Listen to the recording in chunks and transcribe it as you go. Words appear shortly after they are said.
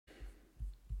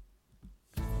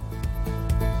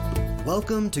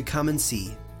Welcome to Come and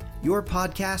See, your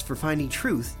podcast for finding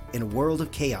truth in a world of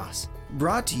chaos.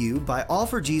 Brought to you by All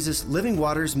for Jesus Living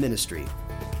Waters Ministry.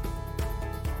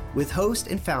 With host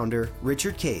and founder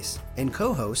Richard Case and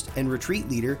co-host and retreat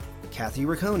leader Kathy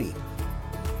Riccone.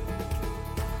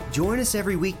 Join us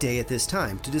every weekday at this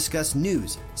time to discuss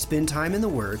news, spend time in the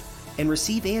Word, and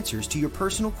receive answers to your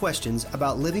personal questions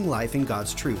about living life in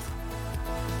God's truth.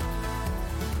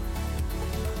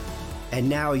 And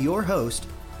now your host,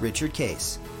 Richard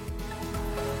Case.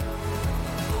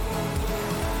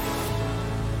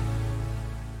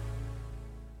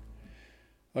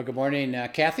 Well, good morning,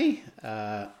 Kathy.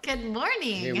 Good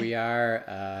morning. Here we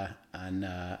are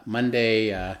on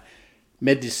Monday,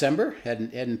 mid-December,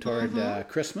 heading toward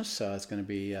Christmas, so it's going to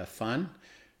be fun.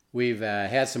 We've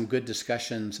had some good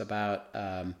discussions about,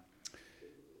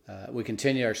 we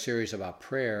continue our series about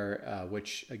prayer,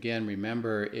 which, again,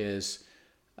 remember is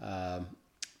the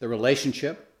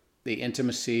relationship, the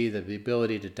intimacy, the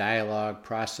ability to dialogue,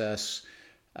 process.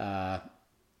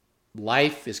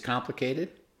 Life is complicated.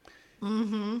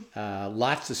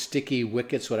 Lots of sticky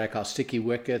wickets, what I call sticky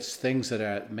wickets, things that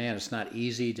are, man, it's not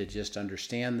easy to just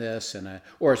understand this,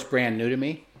 or it's brand new to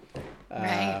me,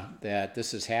 that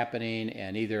this is happening,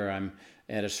 and either I'm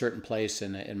at a certain place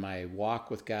in my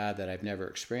walk with God that I've never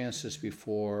experienced this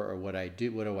before, or what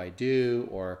do I do,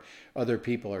 or other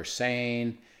people are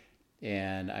saying,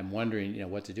 and I'm wondering,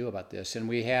 what to do about this. And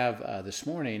we have this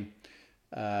morning,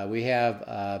 we have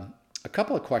a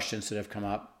couple of questions that have come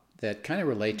up that kind of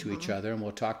relate to each other, and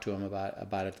we'll talk to them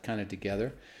about it kind of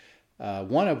together.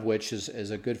 One of which is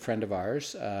a good friend of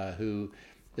ours who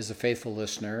is a faithful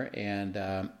listener,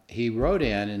 and he wrote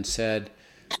in and said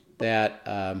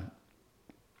that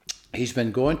he's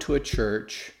been going to a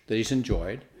church that he's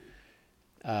enjoyed,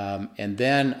 and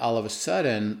then all of a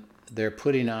sudden they're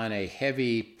putting on a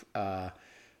heavy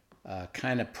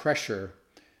kind of pressure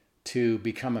to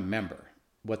become a member,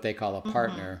 what they call a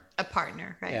partner. A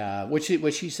partner, right? Yeah, which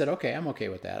he said, okay, I'm okay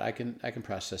with that. I can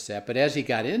process that. But as he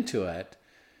got into it,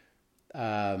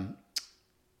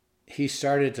 he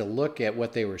started to look at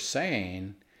what they were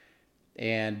saying,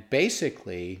 and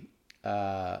basically,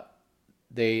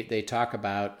 they talk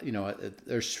about,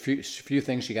 there's few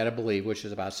things you got to believe, which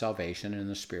is about salvation and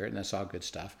the Spirit, and that's all good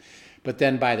stuff. But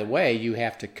then, by the way, you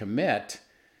have to commit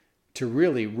to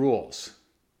really rules.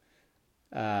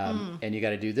 And you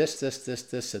got to do this,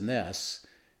 and this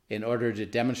in order to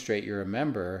demonstrate you're a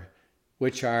member,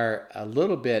 which are a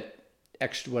little bit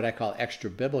extra, what I call extra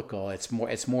biblical. It's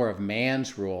more of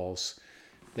man's rules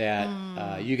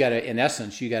that you got to, in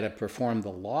essence, you got to perform the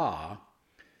law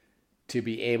to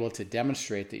be able to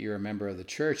demonstrate that you're a member of the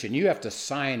church, and you have to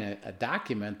sign a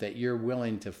document that you're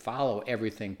willing to follow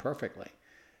everything perfectly.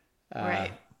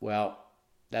 Right. Well,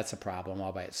 that's a problem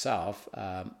all by itself.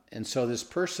 And so this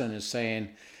person is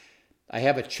saying, I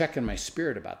have a check in my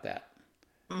spirit about that.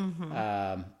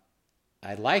 I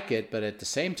like it, but at the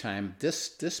same time,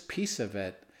 this piece of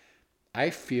it, I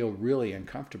feel really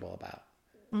uncomfortable about.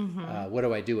 What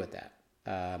do I do with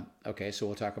that? Okay, so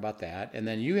we'll talk about that. And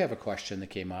then you have a question that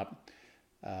came up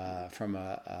from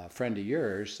a friend of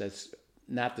yours that's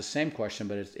not the same question,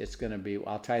 but it's going to be,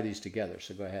 I'll tie these together,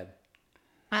 so go ahead.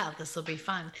 Wow, this will be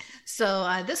fun.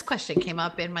 So this question came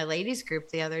up in my ladies group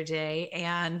the other day,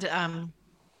 and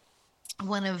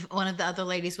one of the other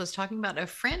ladies was talking about a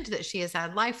friend that she has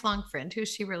had, lifelong friend who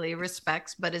she really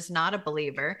respects, but is not a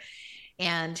believer.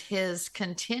 And his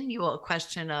continual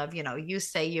question of, you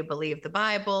say you believe the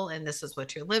Bible and this is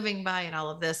what you're living by and all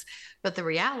of this, but the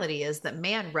reality is that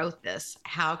man wrote this.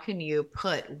 How can you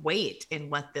put weight in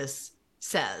what this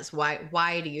says?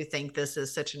 Why do you think this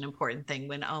is such an important thing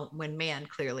when man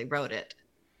clearly wrote it?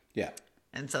 Yeah.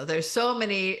 And so there's so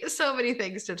many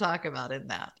things to talk about in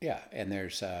that. Yeah, and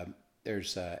there's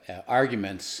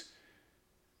arguments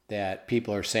that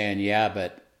people are saying, yeah,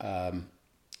 but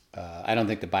I don't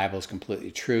think the Bible is completely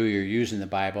true. You're using the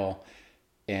Bible,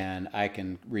 and I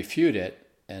can refute it.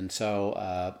 And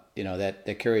so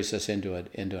that carries us into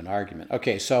an argument.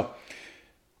 Okay, so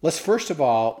let's first of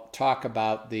all talk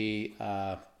about the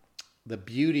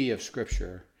beauty of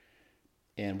Scripture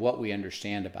and what we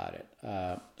understand about it.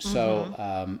 And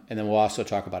then we'll also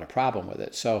talk about a problem with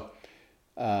it. So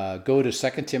go to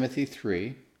 2 Timothy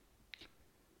 3,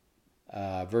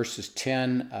 verses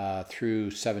 10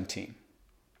 through 17.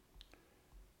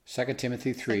 2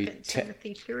 Timothy 3,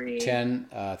 10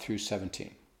 through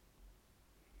 17.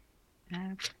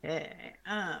 Okay.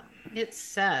 It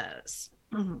says...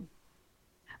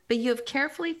 But you have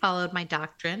carefully followed my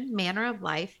doctrine, manner of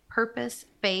life, purpose,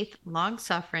 faith,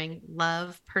 long-suffering,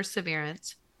 love,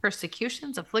 perseverance,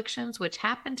 persecutions, afflictions, which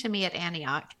happened to me at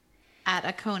Antioch, at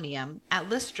Iconium, at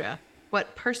Lystra,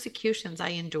 what persecutions I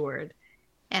endured,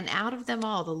 and out of them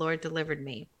all the Lord delivered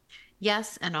me.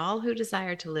 Yes, and all who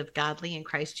desire to live godly in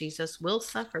Christ Jesus will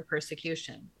suffer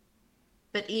persecution.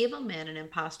 But evil men and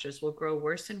impostors will grow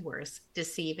worse and worse,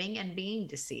 deceiving and being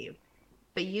deceived.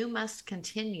 But you must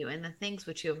continue in the things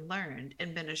which you have learned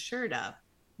and been assured of,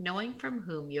 knowing from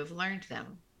whom you have learned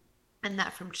them, and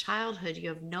that from childhood you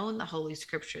have known the Holy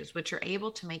Scriptures, which are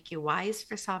able to make you wise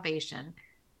for salvation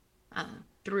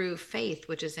through faith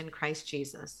which is in Christ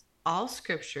Jesus. All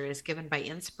Scripture is given by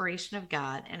inspiration of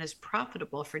God and is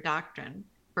profitable for doctrine,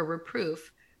 for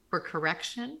reproof, for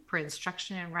correction, for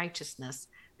instruction in righteousness,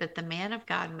 that the man of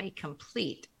God may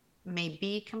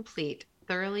be complete,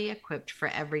 thoroughly equipped for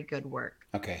every good work.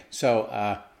 Okay,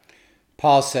 so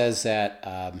Paul says that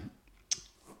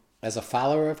as a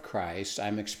follower of Christ,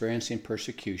 I'm experiencing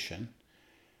persecution,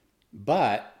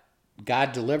 but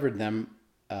God delivered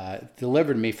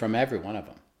me from every one of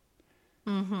them.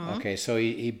 Mm-hmm. Okay, so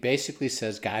he basically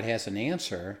says God has an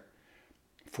answer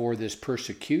for this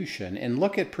persecution. And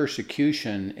look at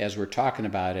persecution as we're talking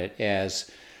about it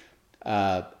as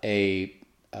a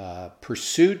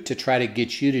pursuit to try to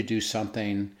get you to do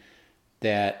something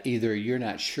that either you're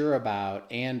not sure about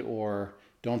and or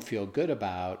don't feel good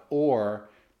about or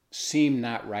seem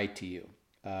not right to you.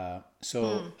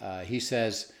 He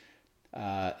says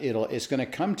it's going to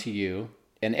come to you,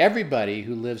 and everybody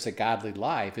who lives a godly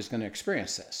life is going to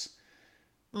experience this.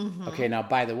 Mm-hmm. Okay, now,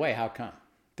 by the way, how come?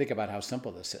 Think about how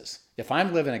simple this is. If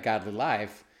I'm living a godly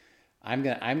life, I'm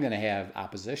gonna have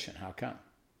opposition. How come?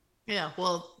 Yeah,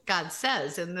 well, God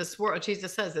says in this world,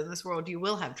 Jesus says, in this world you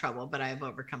will have trouble, but I have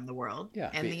overcome the world.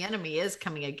 Yeah, and the enemy is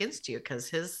coming against you because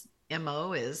his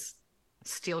MO is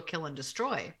steal, kill, and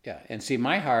destroy. Yeah, and see,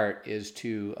 my heart is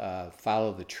to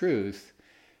follow the truth,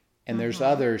 and there's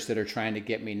others that are trying to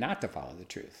get me not to follow the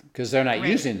truth because they're not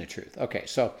using the truth. Okay,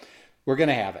 so we're going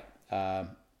to have it.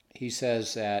 He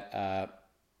says that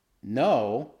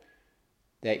know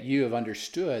that you have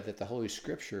understood that the Holy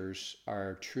Scriptures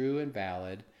are true and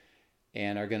valid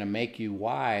and are going to make you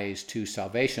wise to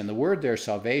salvation. The word there,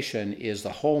 salvation, is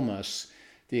the wholeness,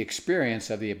 the experience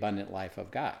of the abundant life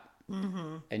of God.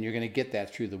 Mm-hmm. And you're going to get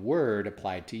that through the word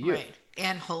applied to you. Right.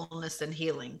 And wholeness and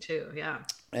healing too, yeah.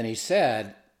 And he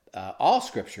said, all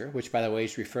Scripture, which by the way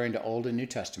he's referring to Old and New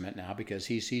Testament now because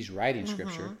he's writing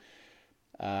Scripture,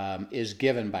 is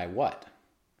given by what?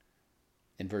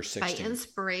 In verse 16. By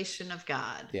inspiration of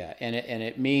God. Yeah, and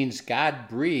it means God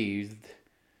breathed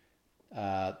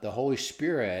the Holy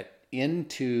Spirit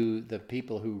into the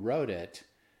people who wrote it.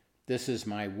 This is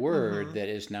my word that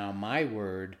is now my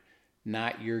word,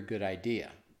 not your good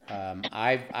idea.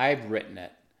 I've written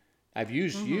it. I've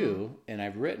used you, and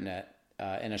I've written it,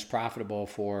 and it's profitable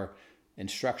for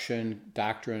instruction,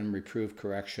 doctrine, reproof,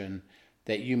 correction,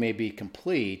 that you may be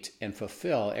complete and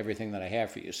fulfill everything that I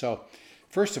have for you. So,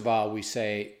 first of all, we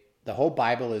say the whole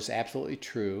Bible is absolutely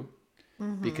true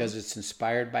because it's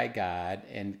inspired by God,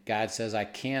 and God says I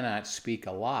cannot speak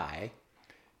a lie,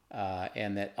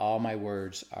 and that all my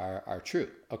words are true.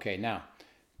 Okay, now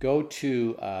go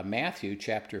to Matthew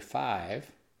chapter 5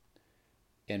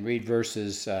 and read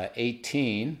verses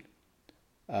 18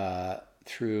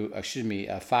 through,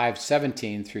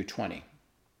 5:17 through 20.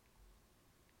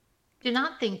 Do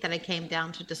not think that I came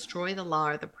down to destroy the law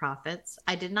or the prophets.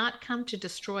 I did not come to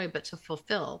destroy, but to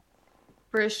fulfill.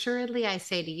 For assuredly I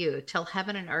say to you, till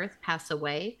heaven and earth pass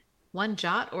away, one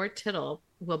jot or tittle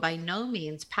will by no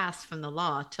means pass from the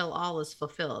law till all is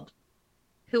fulfilled.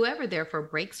 Whoever therefore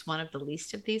breaks one of the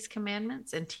least of these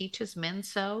commandments and teaches men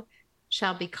so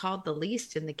shall be called the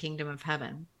least in the kingdom of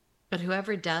heaven. But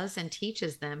whoever does and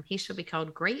teaches them, he shall be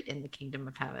called great in the kingdom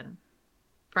of heaven.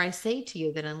 For I say to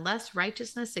you that unless your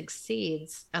righteousness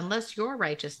exceeds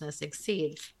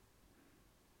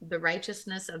the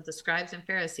righteousness of the scribes and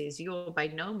Pharisees, you will by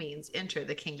no means enter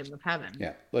the kingdom of heaven.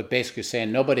 Yeah, but basically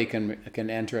saying nobody can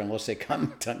enter unless they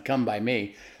come by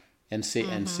me and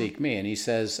seek me. And he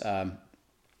says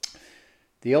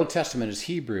the Old Testament is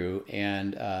Hebrew,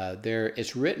 and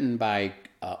it's written by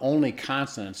only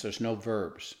consonants. There's no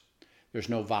verbs. There's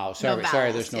no vowels.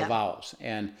 There's no vowels.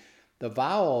 And the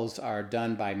vowels are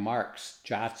done by marks,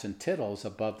 jots, and tittles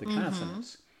above the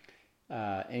consonants.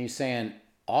 And he's saying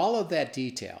all of that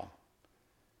detail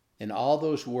and all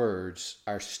those words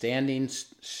are standing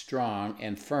strong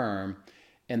and firm,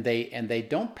 and they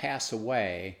don't pass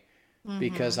away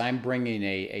because I'm bringing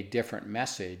a different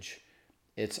message.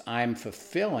 I'm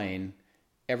fulfilling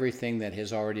everything that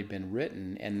has already been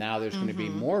written, and now there's going to be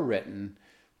more written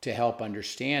to help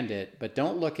understand it. But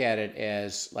don't look at it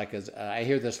as I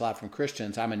hear this a lot from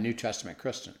Christians. I'm a New Testament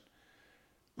Christian.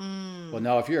 Well,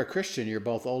 no, if you're a Christian, you're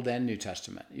both Old and New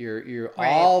Testament. You're Right.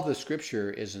 all the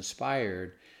Scripture is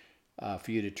inspired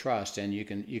for you to trust, and you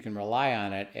can rely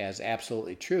on it as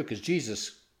absolutely true because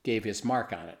Jesus gave his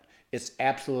mark on it. It's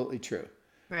absolutely true.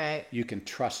 Right. You can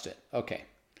trust it. Okay.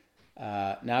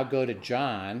 Now go to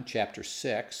John chapter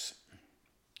 6,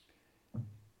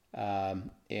 and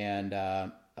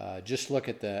just look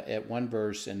at one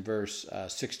verse in verse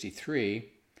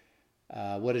 63.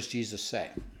 What does Jesus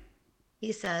say?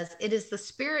 He says, "It is the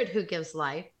spirit who gives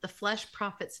life. The flesh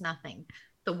profits nothing.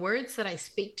 The words that I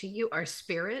speak to you are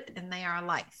spirit and they are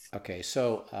life." Okay,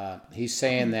 so he's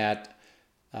saying that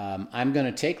I'm going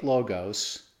to take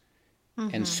Logos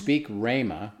and speak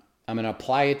Rhema. I'm going to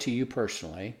apply it to you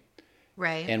personally.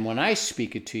 Right. And when I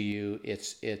speak it to you,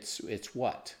 it's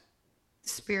what?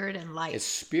 Spirit and life. It's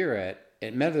spirit.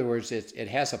 In other words, it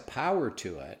has a power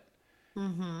to it.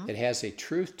 It has a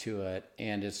truth to it,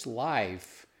 and it's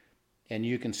life. And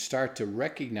you can start to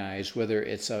recognize whether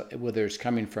it's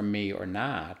coming from me or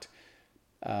not.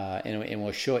 And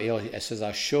we'll show. It says,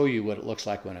 "I'll show you what it looks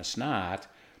like when it's not."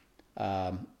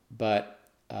 But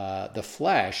the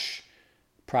flesh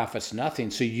profits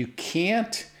nothing. So you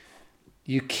can't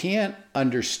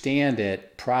understand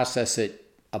it, process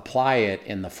it, apply it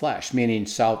in the flesh. Meaning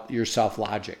your self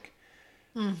logic.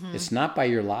 It's not by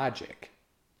your logic.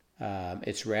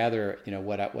 It's rather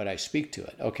what I speak to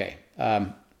it. Okay.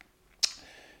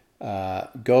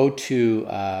 Go to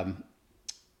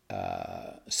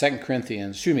 1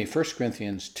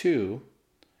 Corinthians 2,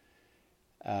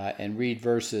 and read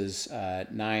verses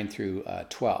 9 through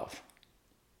 12.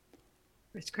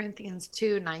 1 Corinthians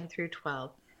 2, 9 through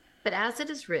 12. But as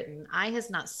it is written, eye has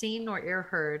not seen nor ear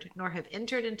heard, nor have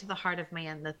entered into the heart of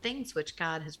man the things which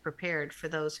God has prepared for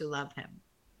those who love him.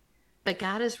 But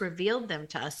God has revealed them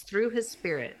to us through his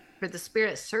Spirit, for the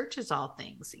Spirit searches all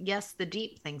things, yes, the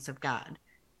deep things of God.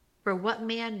 For what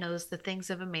man knows the things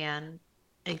of a man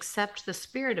except the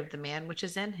spirit of the man which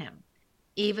is in him?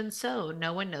 Even so,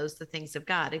 no one knows the things of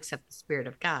God except the Spirit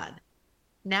of God.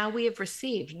 Now we have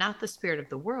received not the spirit of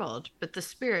the world, but the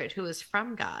Spirit who is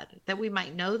from God, that we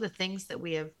might know the things that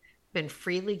we have been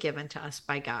freely given to us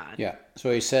by God. Yeah.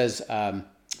 So he says,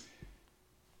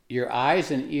 your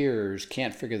eyes and ears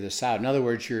can't figure this out. In other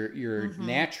words, your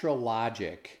natural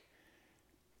logic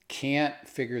can't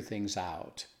figure things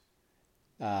out.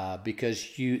 Because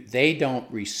they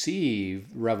don't receive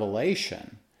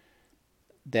revelation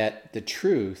that the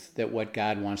truth that what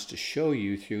God wants to show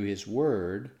you through his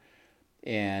word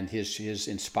and his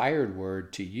inspired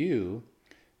word to you,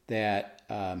 that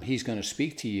he's going to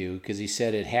speak to you, because he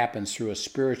said it happens through a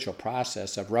spiritual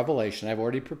process of revelation. I've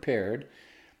already prepared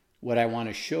what I want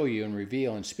to show you and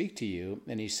reveal and speak to you.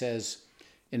 And he says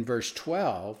in verse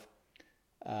 12,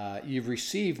 you've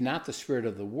received not the spirit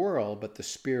of the world, but the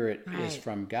Spirit is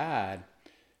from God,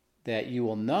 that you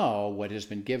will know what has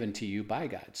been given to you by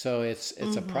God. So it's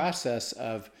a process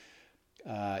of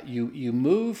you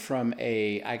move from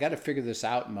I got to figure this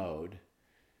out mode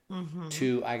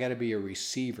to I got to be a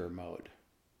receiver mode.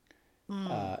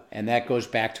 And that goes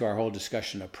back to our whole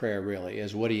discussion of prayer, really,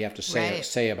 is what do you have to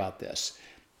say about this?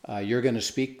 You're going to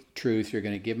speak truth. You're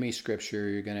going to give me scripture.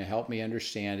 You're going to help me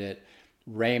understand it.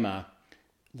 Rhema,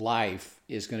 life,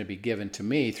 is going to be given to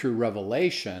me through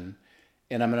revelation,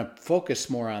 and I'm going to focus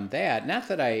more on that. Not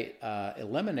that I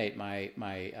eliminate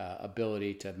my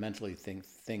ability to mentally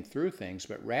think through things,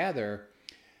 but rather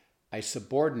I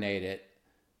subordinate it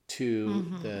to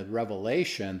the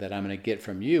revelation that I'm going to get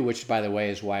from you, which, by the way,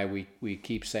 is why we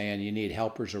keep saying you need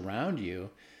helpers around you.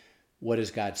 What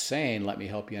is God saying? Let me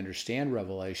help you understand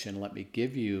revelation. Let me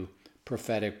give you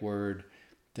prophetic word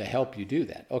to help you do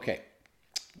that. Okay.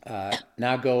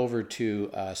 Now go over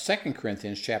to 2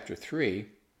 Corinthians chapter 3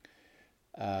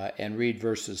 and read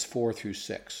verses 4 through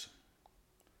 6.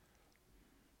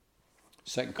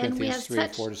 2 Corinthians 3,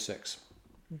 4 to 6.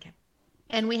 Okay.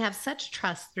 And we have such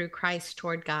trust through Christ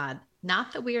toward God,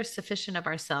 not that we are sufficient of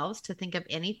ourselves to think of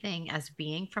anything as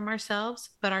being from ourselves,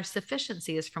 but our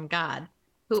sufficiency is from God,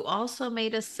 who also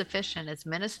made us sufficient as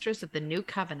ministers of the new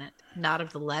covenant, not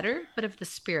of the letter, but of the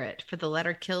Spirit. For the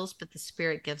letter kills, but the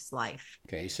Spirit gives life.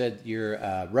 Okay, he said your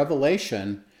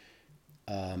revelation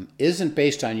isn't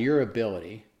based on your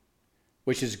ability,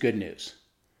 which is good news.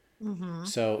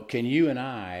 So can you and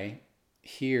I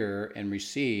hear and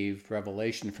receive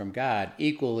revelation from God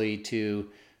equally to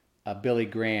Billy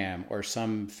Graham or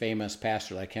some famous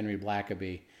pastor like Henry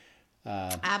Blackaby?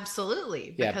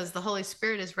 Absolutely, because the Holy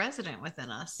Spirit is resident within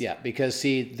us. Yeah, because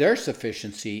see, their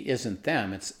sufficiency isn't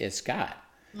them; it's God.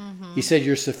 He said,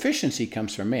 "Your sufficiency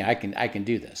comes from me. I can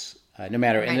do this. No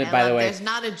matter, Right. and by the way, there's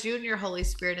not a junior Holy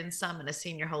Spirit in some and a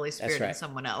senior Holy that's Spirit right. in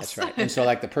someone else. That's right. And so,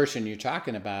 like the person you're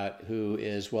talking about who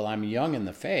is, well, I'm young in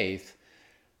the faith.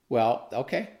 Well,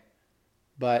 okay,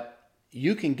 but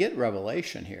you can get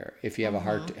revelation here if you have a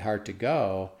heart to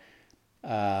go.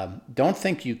 Don't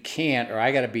think you can't, or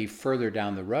I got to be further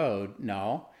down the road.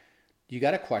 No, you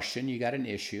got a question, you got an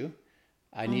issue.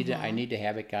 I need to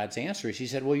have it God's answers. He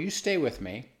said, well, you stay with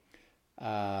me,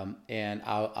 and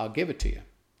I'll give it to you,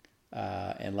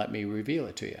 and let me reveal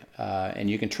it to you, and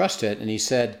you can trust it. And he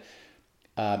said,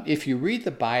 if you read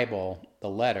the Bible, the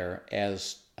letter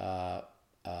as the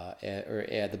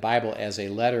Bible as a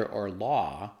letter or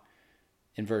law,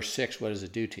 in verse 6, what does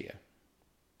it do to you?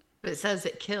 But it says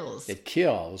it kills. It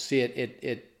kills. See,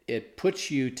 it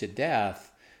puts you to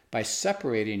death by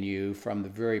separating you from the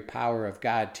very power of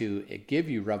God to give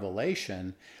you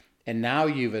revelation, and now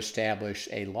you've established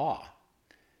a law.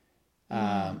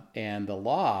 And the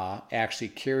law actually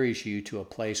carries you to a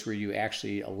place where you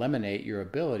actually eliminate your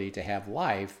ability to have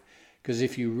life, because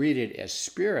if you read it as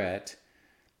spirit,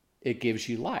 it gives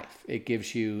you life. It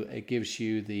gives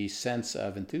you the sense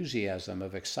of enthusiasm,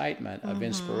 of excitement, of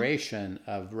inspiration,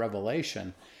 of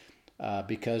revelation,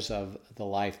 because of the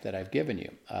life that I've given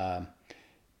you.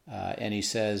 And he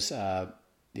says,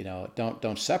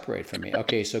 don't separate from me.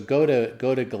 Okay, so go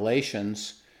to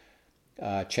Galatians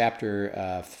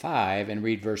chapter 5 and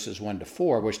read verses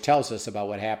 1-4, which tells us about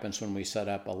what happens when we set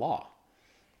up a law.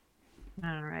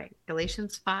 All right,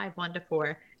 Galatians 5,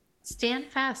 1-4. Stand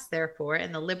fast, therefore,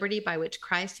 in the liberty by which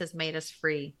Christ has made us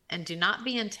free, and do not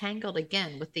be entangled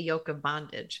again with the yoke of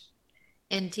bondage.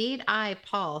 Indeed, I,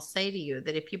 Paul, say to you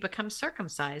that if you become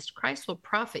circumcised, Christ will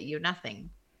profit you nothing.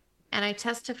 And I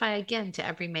testify again to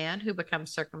every man who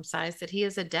becomes circumcised that he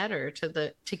is a debtor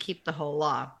to keep the whole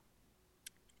law.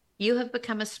 You have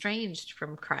become estranged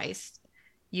from Christ.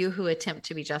 You who attempt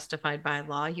to be justified by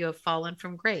law, you have fallen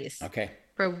from grace. Okay,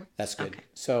 that's good. Okay.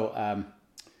 So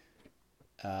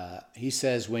he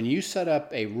says, when you set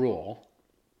up a rule,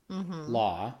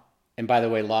 law, and by the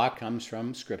way, law comes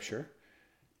from Scripture.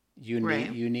 You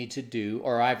need to do,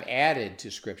 or I've added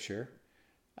to Scripture.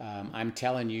 I'm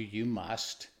telling you, you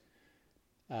must.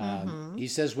 He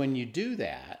says, when you do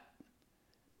that,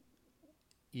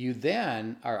 you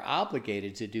then are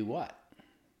obligated to do what?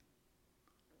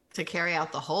 To carry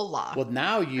out the whole law. Well,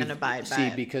 now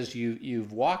because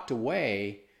you've walked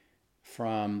away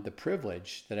from the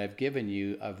privilege that I've given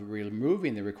you of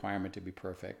removing the requirement to be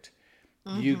perfect.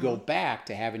 You go back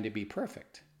to having to be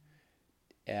perfect.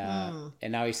 And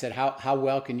now he said, how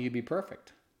well can you be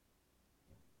perfect?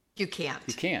 You can't.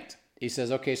 You can't. He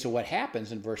says, okay, so what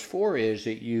happens in verse 4 is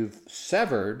that you've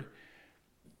severed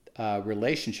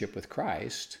relationship with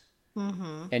Christ,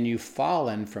 and you've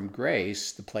fallen from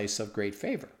grace, the place of great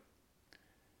favor.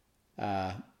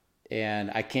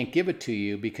 And I can't give it to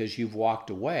you because you've walked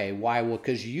away. Why? Well,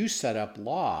 because you set up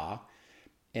law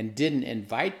and didn't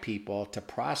invite people to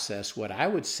process what I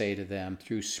would say to them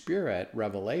through spirit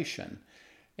revelation,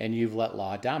 and you've let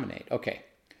law dominate. Okay.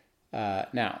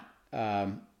 Now,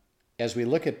 as we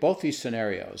look at both these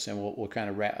scenarios, and we'll kind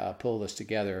of pull this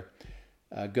together,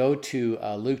 go to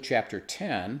Luke chapter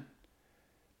 10,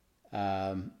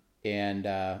 and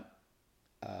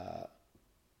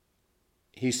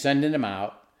he's sending them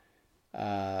out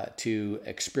to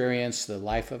experience the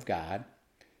life of God.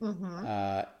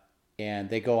 And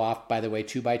they go off, by the way,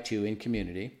 2 by 2 in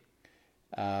community.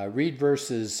 Read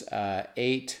verses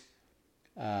 8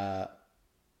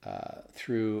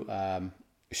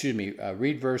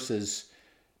 read verses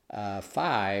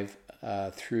 5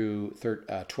 through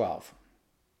 12.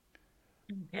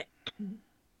 Okay.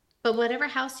 But whatever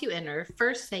house you enter,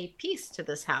 first say peace to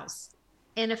this house.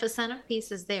 And if a son of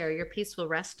peace is there, your peace will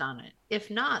rest on it. If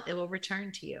not, it will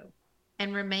return to you.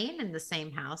 And remain in the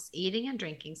same house, eating and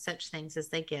drinking such things as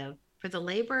they give, for the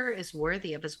laborer is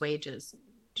worthy of his wages.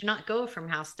 Do not go from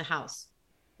house to house.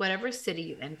 Whatever city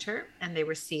you enter, and they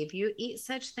receive you, eat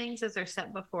such things as are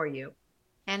set before you,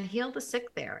 and heal the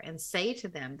sick there, and say to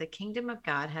them, the kingdom of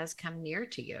God has come near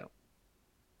to you.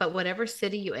 But whatever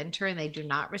city you enter and they do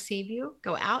not receive you,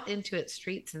 go out into its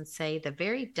streets and say, the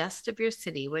very dust of your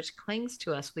city, which clings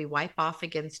to us, we wipe off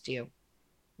against you.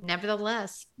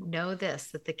 Nevertheless, know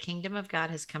this, that the kingdom of God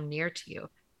has come near to you.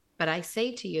 But I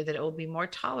say to you that it will be more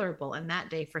tolerable in that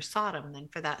day for Sodom than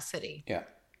for that city. Yeah.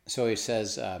 So he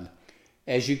says,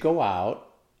 as you go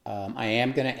out, I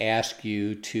am going to ask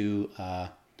you to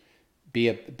be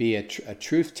a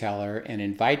truth teller and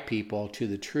invite people to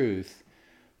the truth.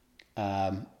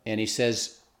 And he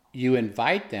says, you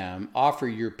invite them, offer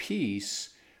your peace.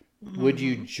 Would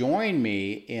you join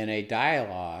me in a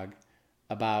dialogue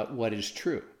about what is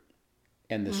true?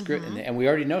 And the script, and we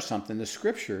already know something. The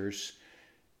scriptures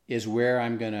is where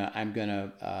I'm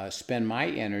gonna spend my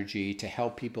energy to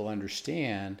help people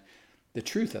understand the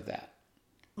truth of that.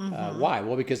 Why?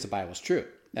 Well, because the Bible's true.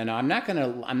 And I'm not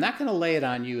gonna lay it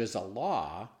on you as a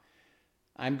law.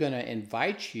 I'm gonna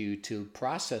invite you to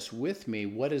process with me,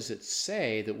 what does it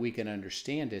say, that we can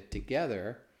understand it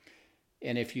together.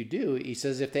 And if you do, he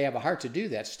says, if they have a heart to do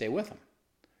that, stay with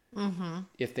them.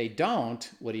 If they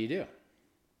don't, what do?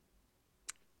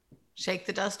 Shake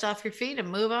the dust off your feet and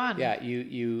move on. Yeah,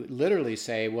 you literally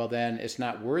say, well, then it's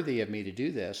not worthy of me to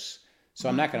do this, so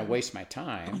I'm not going to waste my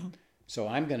time. So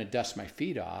I'm going to dust my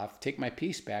feet off, take my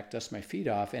peace back, dust my feet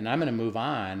off, and I'm going to move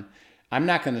on. I'm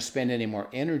not going to spend any more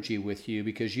energy with you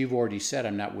because you've already said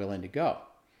I'm not willing to go.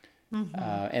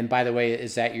 And by the way,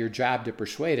 is that your job to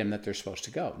persuade them that they're supposed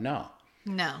to go? No.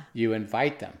 You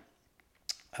invite them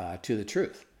to the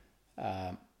truth.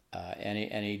 And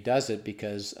he does it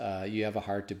because you have a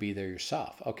heart to be there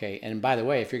yourself. Okay, and by the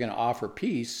way, if you're going to offer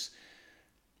peace,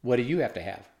 what do you have to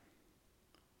have?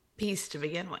 Peace to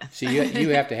begin with. So you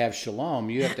have to have shalom.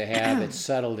 You have to have it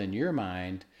settled in your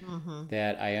mind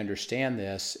that I understand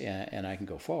this and I can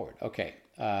go forward. Okay,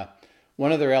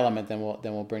 one other element, then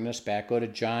we'll bring this back. Go to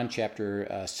John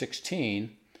chapter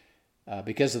 16.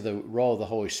 Because of the role of the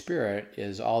Holy Spirit,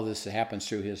 is all this that happens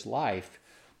through his life.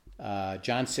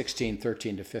 John 16,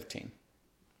 13 to 15.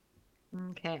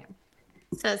 Okay.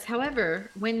 It says, however,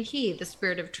 when he, the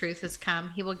Spirit of truth, has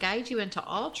come, he will guide you into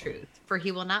all truth, for he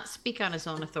will not speak on his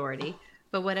own authority,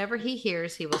 but whatever he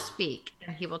hears, he will speak,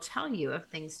 and he will tell you of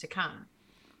things to come.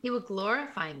 He will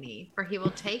glorify me, for he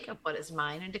will take of what is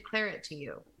mine and declare it to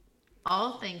you.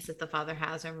 All things that the Father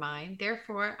has are mine.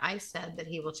 Therefore, I said that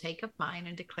he will take of mine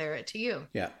and declare it to you.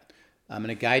 Yeah. I'm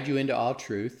going to guide you into all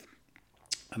truth.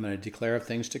 I'm going to declare of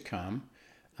things to come.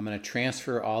 I'm going to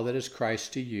transfer all that is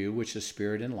Christ to you, which is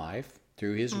spirit and life,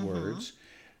 through his words.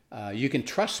 You can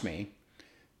trust me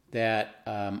that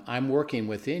I'm working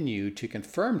within you to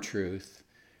confirm truth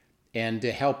and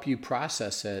to help you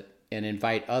process it and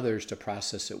invite others to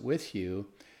process it with you,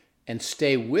 and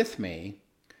stay with me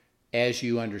as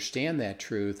you understand that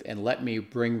truth and let me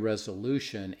bring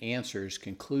resolution, answers,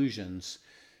 conclusions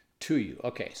to you.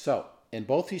 Okay, so in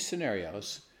both these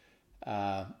scenarios,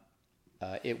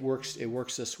 it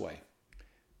works this way.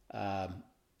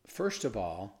 First of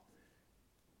all,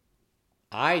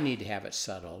 I need to have it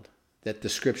settled that the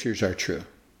scriptures are true.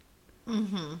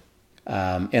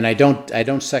 And I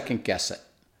don't second guess it.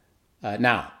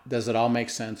 Now, does it all make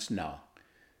sense? No.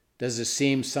 Does it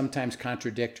seem sometimes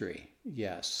contradictory?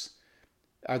 Yes.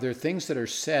 Are there things that are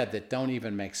said that don't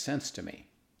even make sense to me?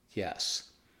 Yes.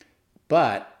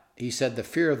 But he said the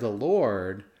fear of the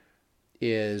Lord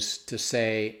is to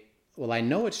say, well, I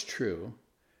know it's true.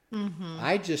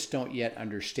 I just don't yet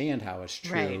understand how it's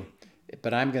true. Right.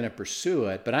 But I'm going to pursue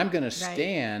it. But I'm going to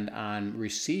stand on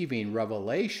receiving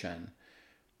revelation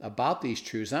about these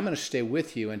truths. I'm going to stay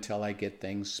with you until I get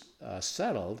things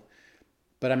settled.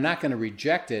 But I'm not going to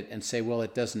reject it and say, well,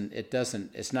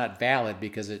 it's not valid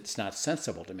because it's not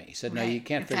sensible to me. He said, no, you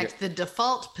can't figure. In fact, the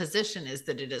default position is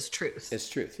that it is truth. It's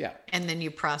truth, yeah. And then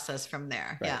you process from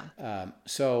there, right. Yeah.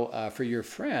 So for your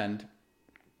friend,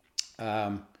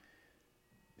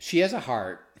 she has a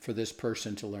heart for this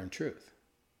person to learn truth.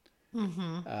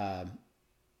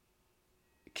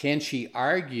 Can she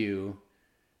argue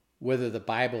whether the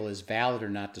Bible is valid or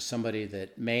not to somebody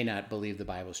that may not believe the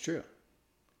Bible is true?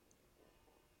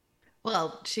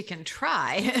 Well, she can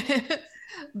try,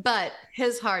 but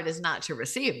his heart is not to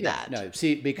receive that. No,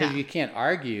 see, because you can't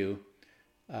argue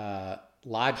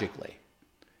logically.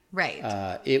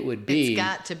 Right. It would be. It's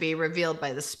got to be revealed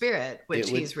by the Spirit, which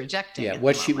he's rejecting. Yeah.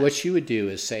 What she would do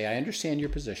is say, I understand your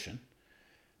position.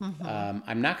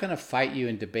 I'm not going to fight you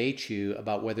and debate you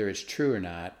about whether it's true or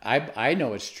not. I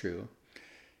know it's true.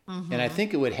 And I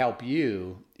think it would help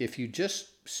you if you just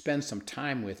spend some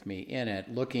time with me in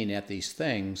it, looking at these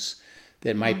things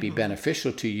that might be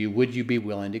beneficial to you. Would you be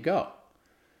willing to go?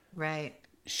 Right.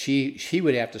 She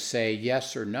would have to say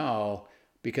yes or no,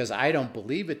 because I don't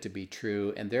believe it to be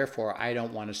true, and therefore I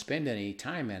don't want to spend any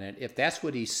time in it. If that's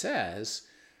what he says,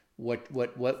 what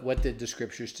did the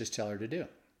scriptures just tell her to do?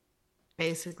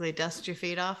 Basically, dust your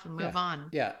feet off and move on.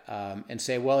 Yeah, and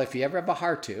say, well, if you ever have a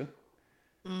heart to,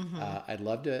 I'd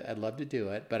love to do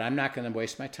it, but I'm not going to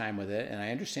waste my time with it, and I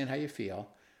understand how you feel.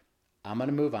 I'm going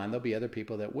to move on. There'll be other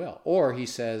people that will. Or he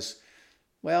says,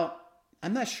 well,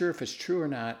 I'm not sure if it's true or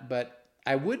not, but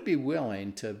I would be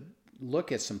willing to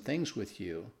look at some things with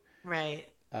you. Right.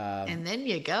 And then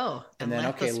you go and then,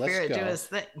 let the Spirit let's go. do his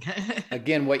thing.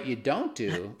 Again, what you don't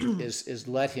do is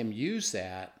let him use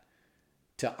that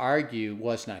to argue,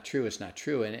 well, it's not true, it's not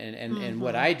true. And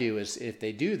what I do is, if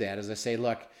they do that, is I say,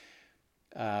 look,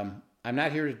 I'm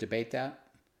not here to debate that.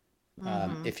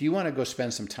 If you want to go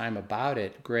spend some time about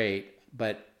it, great.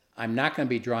 But I'm not going to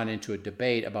be drawn into a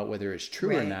debate about whether it's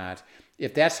true or not.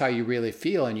 If that's how you really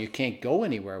feel and you can't go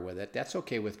anywhere with it, that's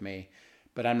okay with me.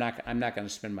 But I'm not going to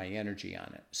spend my energy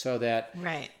on it. So that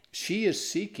she is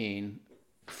seeking,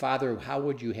 Father, how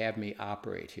would you have me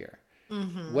operate here?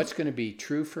 What's going to be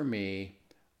true for me?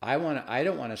 I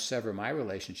don't want to sever my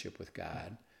relationship with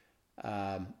God.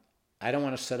 I don't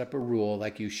want to set up a rule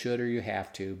like you should or you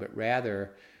have to, but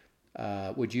rather,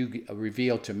 would you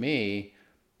reveal to me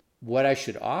what I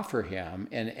should offer him?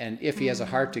 And if he has a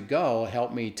heart to go,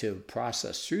 help me to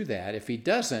process through that. If he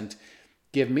doesn't,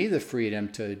 give me the freedom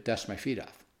to dust my feet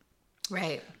off.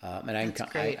 Right. And I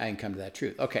can come to that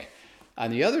truth. Okay.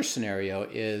 And the other scenario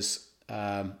is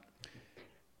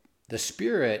the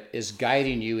Spirit is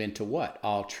guiding you into what?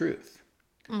 All truth.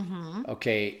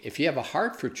 Okay. If you have a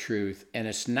heart for truth and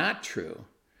it's not true,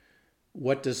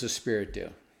 what does the Spirit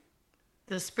do?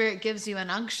 The Spirit gives you an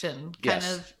unction, kind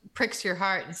of pricks your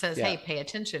heart and says, hey, pay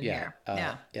attention here.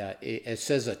 It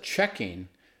says a checking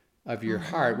of your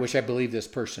heart, which I believe this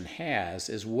person has,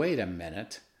 is, wait a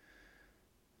minute.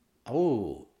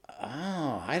 Oh,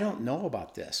 I don't know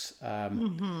about this.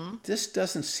 This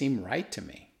doesn't seem right to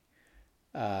me.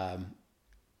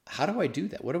 How do I do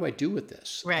that? What do I do with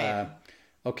this? Right.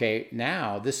 Okay,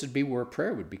 now this would be where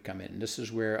prayer would come in. This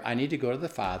is where I need to go to the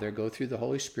Father, go through the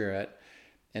Holy Spirit,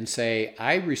 and say,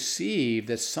 I receive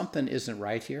that something isn't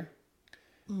right here.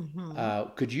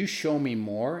 Could you show me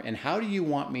more? And how do you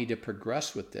want me to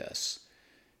progress with this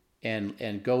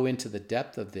and go into the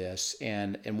depth of this?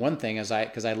 And one thing,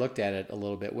 because I looked at it a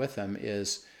little bit with them,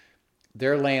 is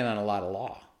they're laying on a lot of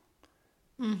law.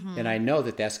 And I know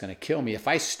that that's going to kill me. If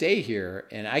I stay here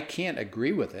and I can't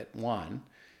agree with it, one,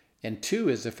 and two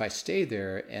is if I stay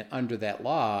there and under that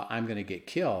law, I'm going to get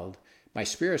killed. My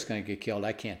spirit's going to get killed.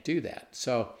 I can't do that.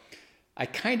 So I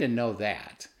kind of know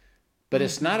that. But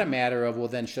it's not a matter of, well,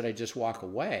 then should I just walk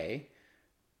away?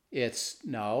 It's,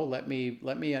 no, let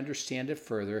me understand it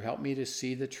further. Help me to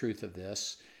see the truth of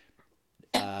this.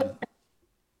 And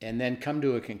then come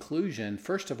to a conclusion,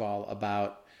 first of all,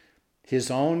 about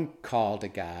his own call to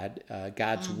God,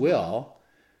 God's will.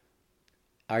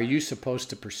 Are you supposed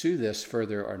to pursue this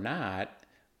further or not?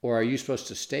 Or are you supposed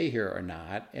to stay here or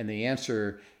not? And the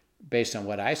answer, based on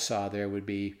what I saw there, would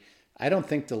be, I don't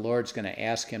think the Lord's going to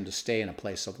ask him to stay in a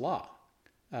place of law.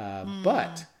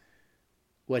 But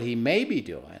what he may be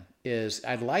doing is,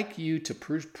 I'd like you to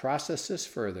process this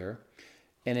further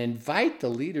and invite the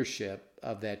leadership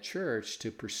of that church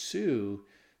to pursue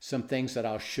some things that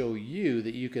I'll show you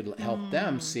that you could help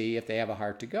them see if they have a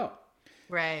heart to go.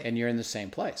 Right. And you're in the same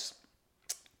place.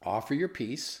 Offer your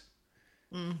peace.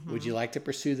 Would you like to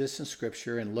pursue this in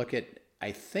Scripture and look at,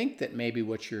 I think that maybe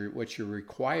what you're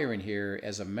requiring here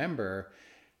as a member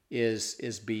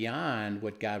is beyond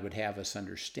what God would have us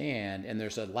understand, and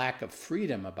there's a lack of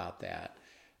freedom about that.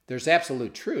 There's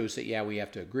absolute truths that we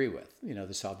have to agree with,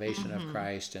 the salvation of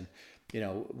Christ, and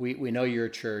we know you're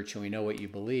a church and we know what you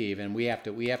believe, and we have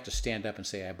to stand up and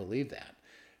say, I believe that.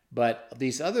 But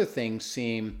these other things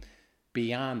seem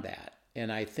beyond that,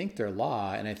 and I think they're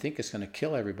law, and I think it's going to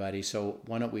kill everybody. So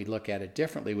why don't we look at it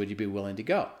differently? Would you be willing to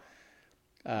go?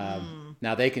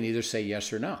 Now they can either say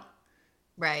yes or no.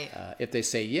 Right. If they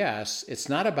say yes, it's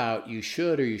not about you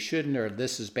should or you shouldn't, or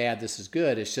this is bad, this is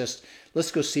good. It's just,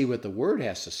 let's go see what the Word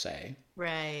has to say.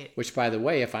 Right. Which, by the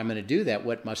way, if I'm going to do that,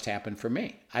 what must happen for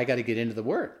me? I got to get into the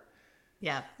Word.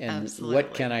 Yeah, and absolutely.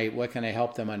 what can I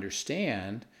help them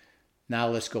understand? Now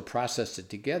let's go process it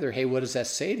together. Hey, what does that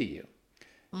say to you?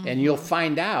 And you'll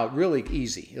find out really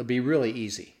easy. It'll be really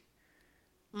easy.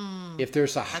 If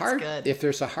there's a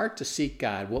heart to seek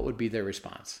God, what would be their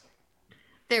response?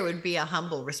 There would be a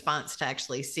humble response to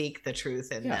actually seek the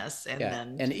truth in this,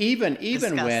 and even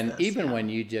when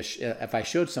you just, if I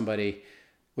showed somebody,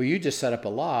 well, you just set up a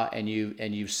law and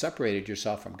you've separated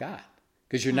yourself from God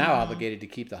because you're now obligated to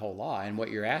keep the whole law, and what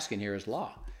you're asking here is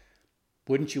law.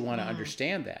 Wouldn't you want to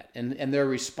understand that? And their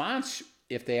response,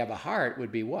 if they have a heart,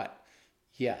 would be what?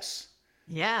 Yes.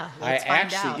 Yeah, let's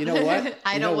find out. You know what?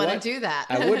 I don't want to do that.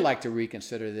 I would like to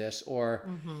reconsider this, or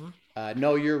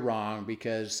no, you're wrong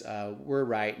because we're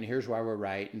right, and here's why we're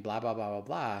right, and blah blah blah blah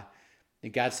blah.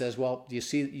 And God says, well, do you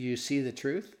see the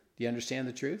truth? Do you understand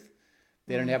the truth?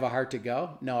 They don't have a heart to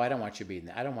go. No, I don't want you being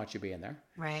there. I don't want you being there.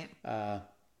 Right.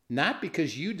 Not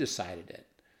because you decided it,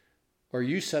 or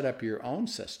you set up your own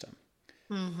system,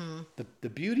 The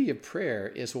beauty of prayer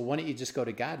is, well, why don't you just go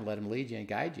to God and let him lead you and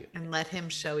guide you? And let him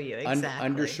show you exactly.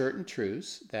 Under certain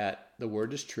truths that the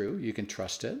word is true. You can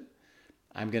trust it.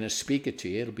 I'm going to speak it to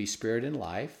you. It'll be spirit and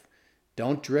life.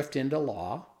 Don't drift into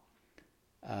law.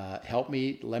 Let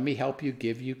me help you,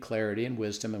 give you clarity and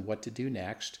wisdom and what to do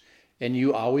next. And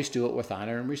you always do it with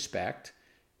honor and respect.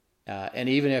 And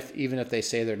even if they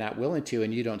say they're not willing to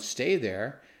and you don't stay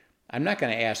there, I'm not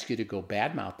going to ask you to go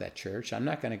badmouth that church. I'm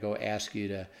not going to go ask you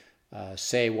to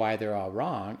say why they're all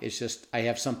wrong. It's just I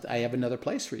have another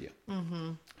place for you.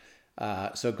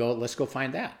 So let's go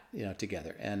find that,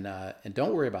 together. And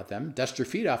don't worry about them. Dust your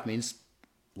feet off means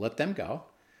let them go.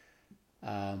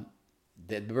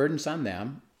 The burden's on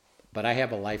them, but I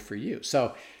have a life for you.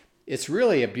 So it's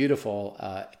really a beautiful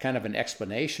kind of an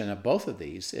explanation of both of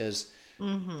these is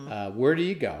where do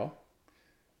you go?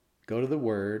 Go to the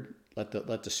word. Let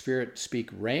the Spirit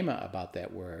speak rhema about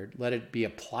that word. Let it be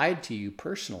applied to you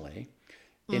personally.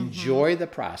 Enjoy the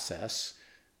process.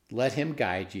 Let him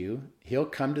guide you. He'll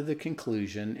come to the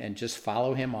conclusion and just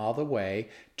follow him all the way.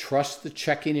 Trust the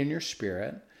checking in your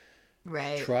spirit.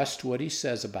 Right. Trust what he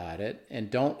says about it.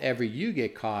 And don't ever you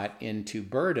get caught into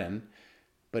burden,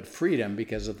 but freedom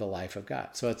because of the life of God.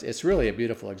 So it's really a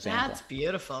beautiful example. That's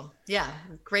beautiful. Yeah.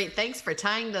 Great. Thanks for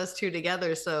tying those two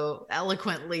together so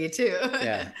eloquently too.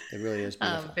 Yeah, it really is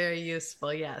beautiful. Very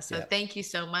useful. Yeah. So thank you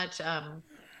so much. I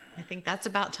think that's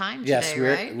about time yes,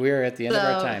 today, right? We're at the end of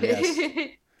our time. Yes.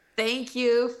 Thank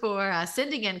you for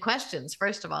sending in questions,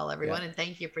 first of all, everyone, and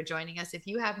thank you for joining us. If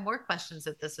you have more questions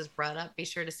that this has brought up, be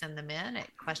sure to send them in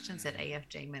at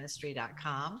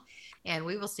questions@afjministry.com, and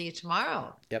we will see you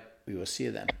tomorrow. Yep, we will see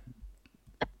you then.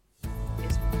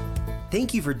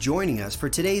 Thank you for joining us for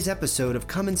today's episode of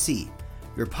Come and See,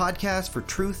 your podcast for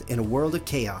truth in a world of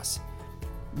chaos.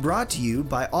 Brought to you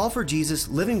by All for Jesus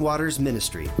Living Waters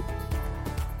Ministry.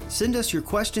 Send us your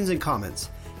questions and comments,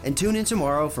 and tune in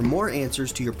tomorrow for more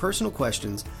answers to your personal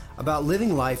questions about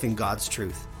living life in God's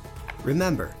truth.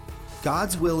 Remember,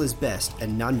 God's will is best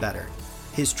and none better.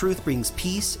 His truth brings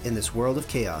peace in this world of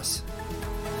chaos.